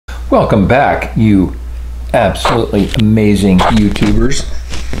Welcome back, you absolutely amazing YouTubers.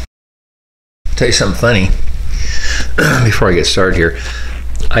 I'll tell you something funny before I get started here.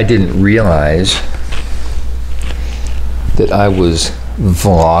 I didn't realize that I was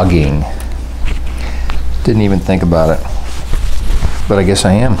vlogging. Didn't even think about it, but I guess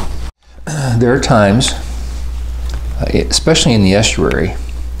I am. There are times, especially in the estuary,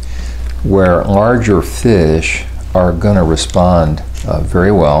 where larger fish are going to respond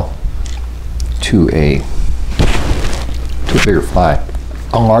very well to a bigger fly.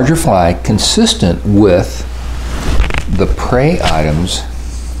 A larger fly consistent with the prey items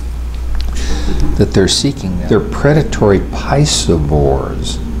that they're seeking. They're predatory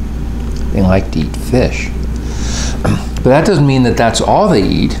piscivores. They like to eat fish. But that doesn't mean that that's all they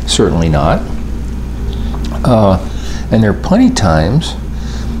eat, certainly not. And there are plenty of times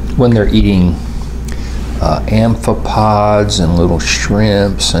when they're eating amphipods and little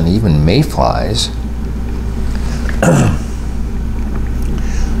shrimps and even mayflies.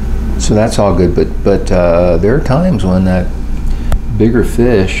 So that's all good, but there are times when that bigger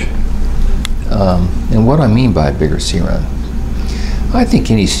fish, and what I mean by a bigger sea run, I think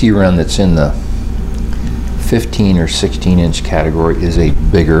any sea run that's in the 15 or 16 inch category is a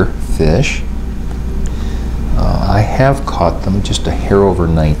bigger fish. I have caught them just a hair over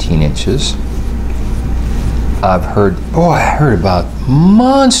 19 inches. I heard about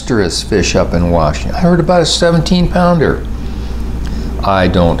monstrous fish up in Washington. I heard about a 17-pounder. I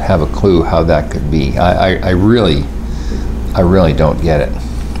don't have a clue how that could be. I really don't get it.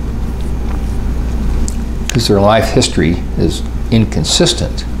 Because their life history is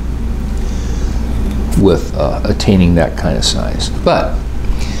inconsistent with attaining that kind of size. But,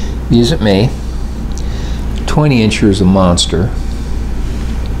 be as it may, 20 incher is a monster.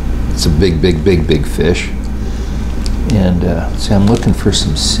 It's a big fish. And see, I'm looking for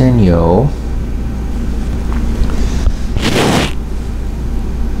some Senyo.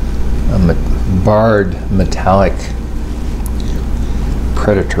 A barred metallic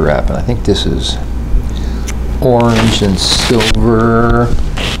predator wrap, and I think this is orange and silver.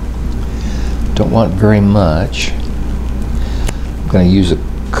 Don't want very much. I'm going to use a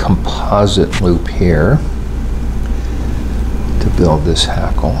composite loop here to build this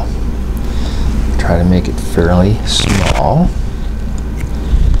hackle. Try to make it fairly small.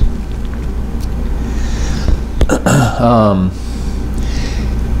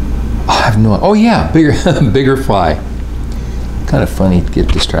 I have no. Oh yeah, bigger fly. Kind of funny to get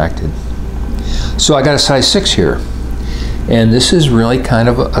distracted. So I got a size 6 here, and this is really kind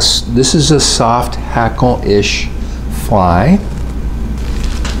of this is a soft hackle-ish fly,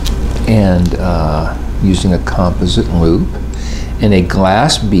 and using a composite loop and a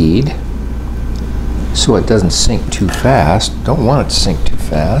glass bead, so it doesn't sink too fast. Don't want it to sink too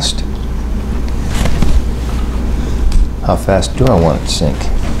fast. How fast do I want it to sink?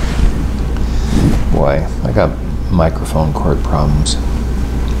 Boy, I got microphone cord problems.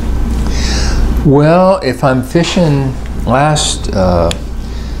 Well, if I'm fishing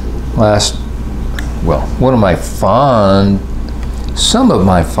some of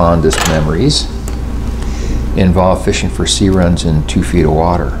my fondest memories involve fishing for sea runs in 2 feet of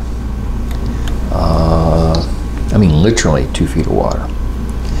water. I mean literally 2 feet of water.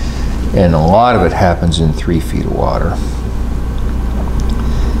 And a lot of it happens in 3 feet of water.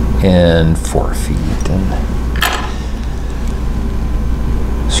 And 4 feet. And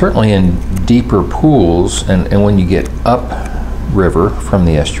certainly in deeper pools, and when you get up river from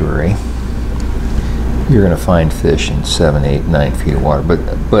the estuary, you're going to find fish in 7, 8, 9 feet of water.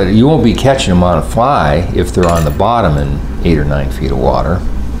 But you won't be catching them on a fly if they're on the bottom in 8 or 9 feet of water.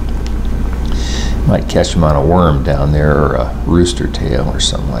 You might catch them on a worm down there, or a rooster tail or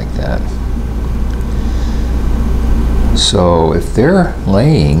something like that. So if they're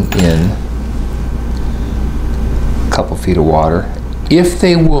laying in a couple feet of water, if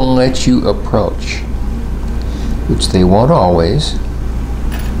they will let you approach, which they won't always,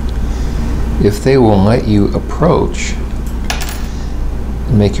 if they will let you approach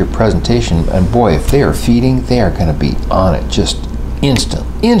and make your presentation, and boy, if they are feeding, they are going to be on it just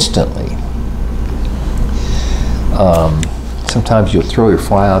instantly. Sometimes you'll throw your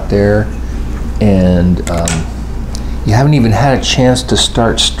fly out there and you haven't even had a chance to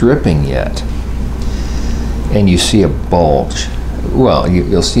start stripping yet, and you see a bulge. Well,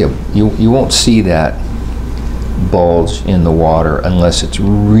 you'll see you won't see that bulge in the water unless it's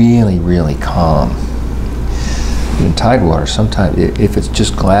really calm. In tidewater, sometimes if it's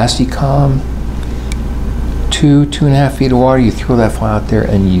just glassy calm, 2.5 feet of water, you throw that fly out there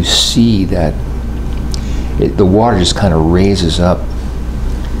and you see that the water just kind of raises up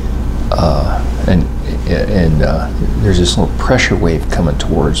and there's this little pressure wave coming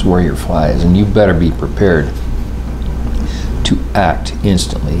towards where your fly is, and you better be prepared to act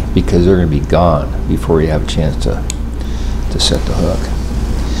instantly, because they're going to be gone before you have a chance to set the hook.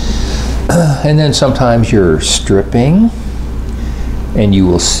 And then sometimes you're stripping and you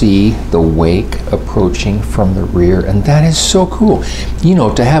will see the wake approaching from the rear, and that is so cool. You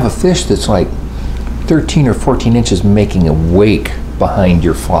know, to have a fish that's like 13 or 14 inches making a wake behind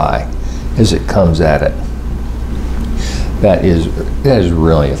your fly as it comes at it. That is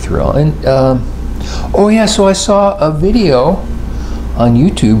really a thrill. And oh yeah, so I saw a video on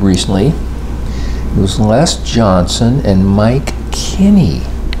YouTube recently. It was Les Johnson and Mike Kinney.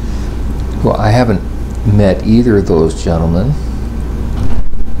 Well, I haven't met either of those gentlemen.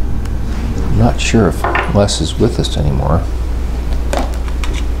 I'm not sure if Les is with us anymore.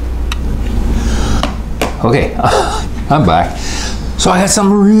 Okay, I'm back. So I had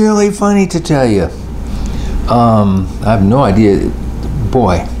something really funny to tell you. I have no idea.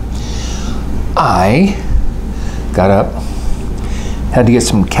 Boy, I got up, had to get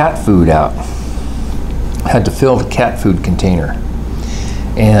some cat food out. Had to fill the cat food container.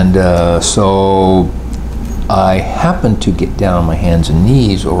 And so I happened to get down on my hands and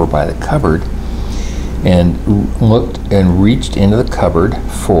knees over by the cupboard and looked and reached into the cupboard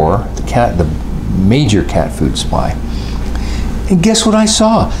for the major cat food supply. And guess what I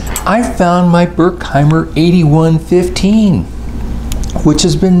saw? I found my Berkheimer 8115, which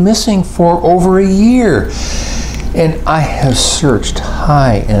has been missing for over a year. And I have searched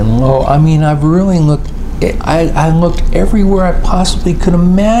high and low. I mean, I've really looked. I looked everywhere I possibly could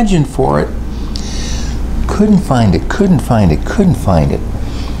imagine for it. Couldn't find it, couldn't find it, couldn't find it.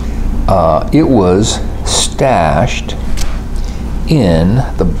 It was stashed in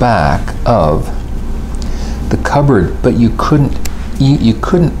the back of the cupboard, but you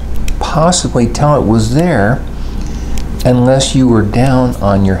couldn't possibly tell it was there unless you were down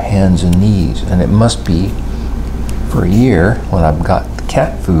on your hands and knees. And it must be for a year when I've got the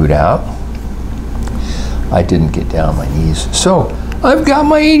cat food out. I didn't get down on my knees. So I've got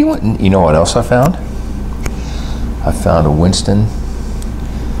my 81. You know what else I found? I found a Winston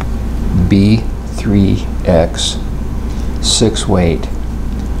B3X 6-weight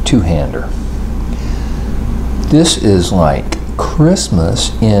two-hander. This is like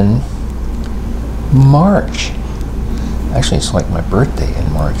Christmas in March. Actually, it's like my birthday in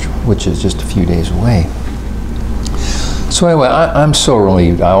March, which is just a few days away. So anyway, I'm so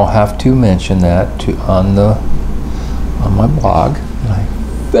relieved. I'll have to mention that on my blog. I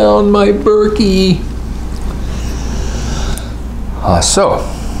found my Berkey.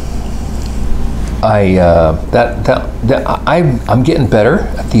 I'm getting better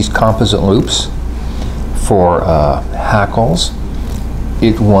at these composite loops for hackles.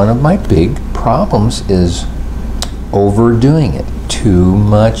 One of my big problems is overdoing it. Too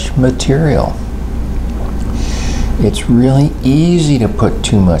much material. It's really easy to put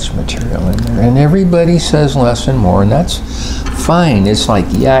too much material in there, and everybody says less and more, and that's fine. It's like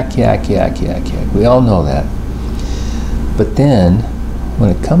yak, yak, yak, yak, yak. We all know that. But then,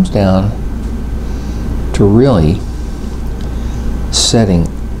 when it comes down to really setting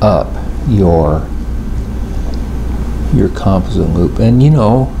up your composite loop, and you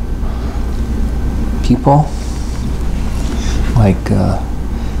know, people like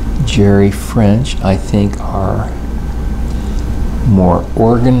Jerry French, I think, are more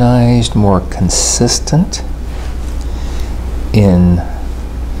organized, more consistent in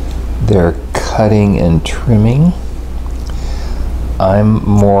their cutting and trimming. I'm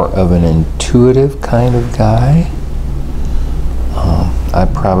more of an intuitive kind of guy. I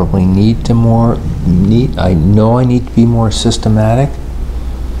probably need to I know I need to be more systematic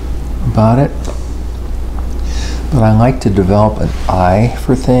about it, but I like to develop an eye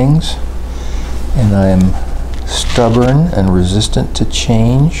for things, and I'm stubborn and resistant to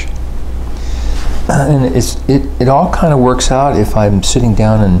change. And it all kind of works out if I'm sitting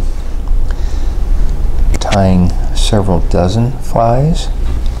down and tying several dozen flies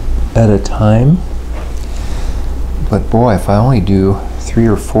at a time. But boy, if I only do 3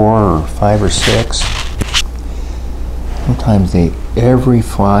 or 4 or 5 or 6, sometimes every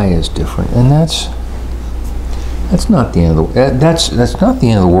fly is different, and that's not the end of the that's not the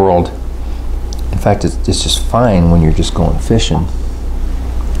end of the world. In fact, it's just fine when you're just going fishing.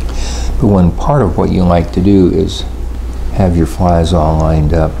 But when part of what you like to do is have your flies all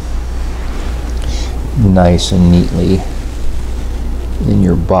lined up nice and neatly in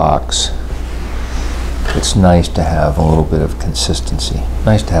your box, it's nice to have a little bit of consistency.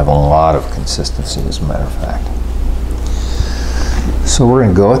 Nice to have a lot of consistency, as a matter of fact. So we're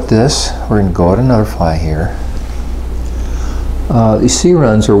going to go at this. We're going to go at another fly here. These sea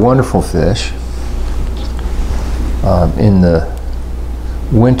runs are wonderful fish. In the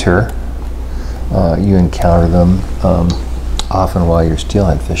winter, you encounter them often while you're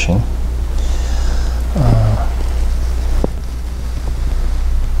steelhead fishing.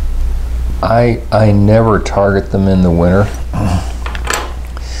 I never target them in the winter.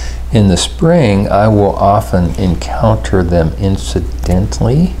 In the spring, I will often encounter them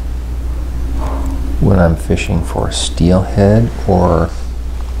incidentally when I'm fishing for steelhead or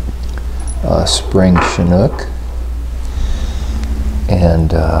spring chinook.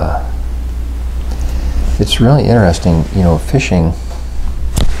 And it's really interesting, you know, fishing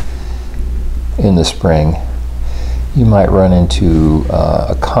in the spring. You might run into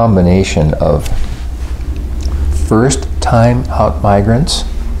a combination of first-time out migrants,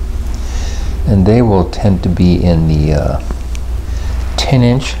 and they will tend to be in the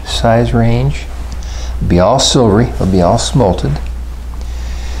 10-inch size range. Be all silvery, they'll be all smolted.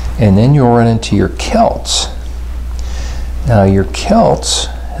 And then you'll run into your kelts. Now your kelts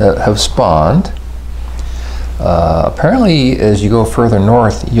have spawned. Apparently, as you go further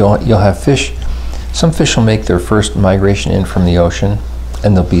north, you'll have fish. Some fish will make their first migration in from the ocean,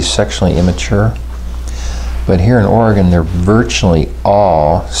 and they'll be sexually immature. But here in Oregon, they're virtually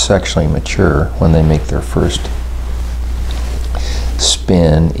all sexually mature when they make their first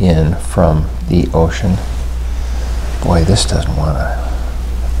spin in from the ocean. Boy, this doesn't want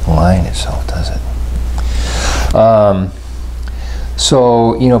to line itself, does it?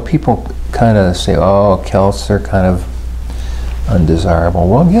 So, you know, people kind of say, oh, kelts, they're kind of undesirable.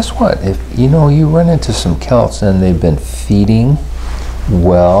 Well, guess what? If, you know, you run into some kelts and they've been feeding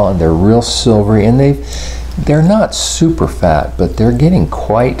well, and they're real silvery, and they're not super fat, but they're getting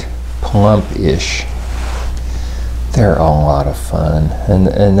quite plump-ish. They're a lot of fun,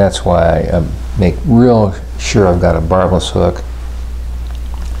 and that's why I make real sure I've got a barbless hook.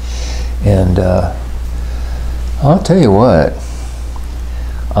 And I'll tell you what,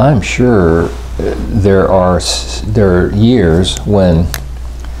 I'm sure there are years when,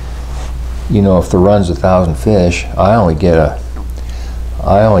 you know, if the run's 1,000 fish, I only get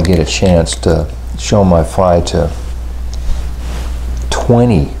a chance to show my fly to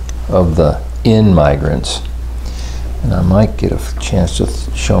 20 of the in migrants, and I might get a chance to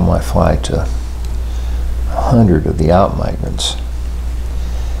show my fly to 100 of the out migrants.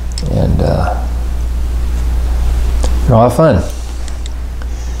 And they're a lot of fun.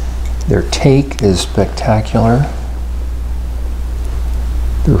 Their take is spectacular.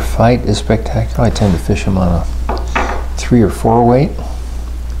 Their fight is spectacular. I tend to fish them on a 3 or 4 weight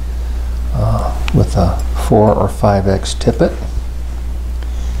with a 4 or 5X tippet.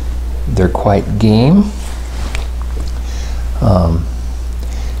 They're quite game.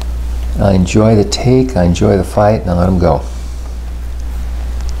 I enjoy the take, I enjoy the fight, and I let them go.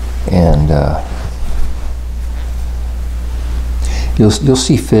 And you'll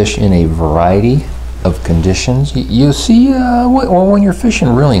see fish in a variety of conditions. You'll see, well, when you're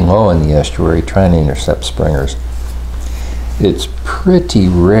fishing really low in the estuary trying to intercept springers, it's pretty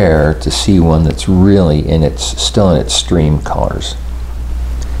rare to see one that's really still in its stream colors.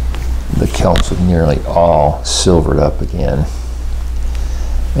 The kelts have nearly all silvered up again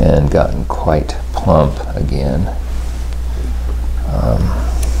and gotten quite plump again.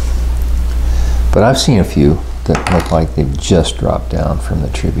 But I've seen a few that look like they've just dropped down from the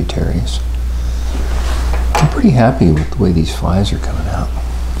tributaries. I'm pretty happy with the way these flies are coming out.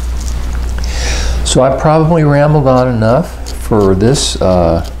 So I probably rambled on enough for this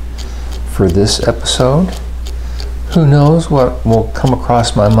episode. Who knows what will come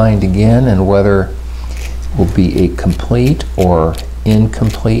across my mind again, and whether it will be a complete or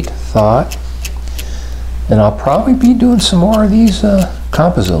incomplete thought. And I'll probably be doing some more of these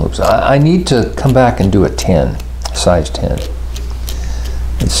composite loops. I need to come back and do a 10, size 10,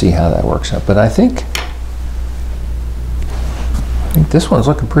 and see how that works out. But I think this one's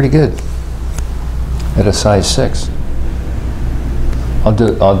looking pretty good at a size 6. I'll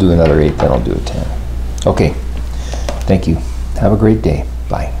do another 8, then I'll do a 10. Okay, thank you. Have a great day.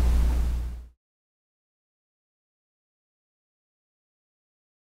 Bye.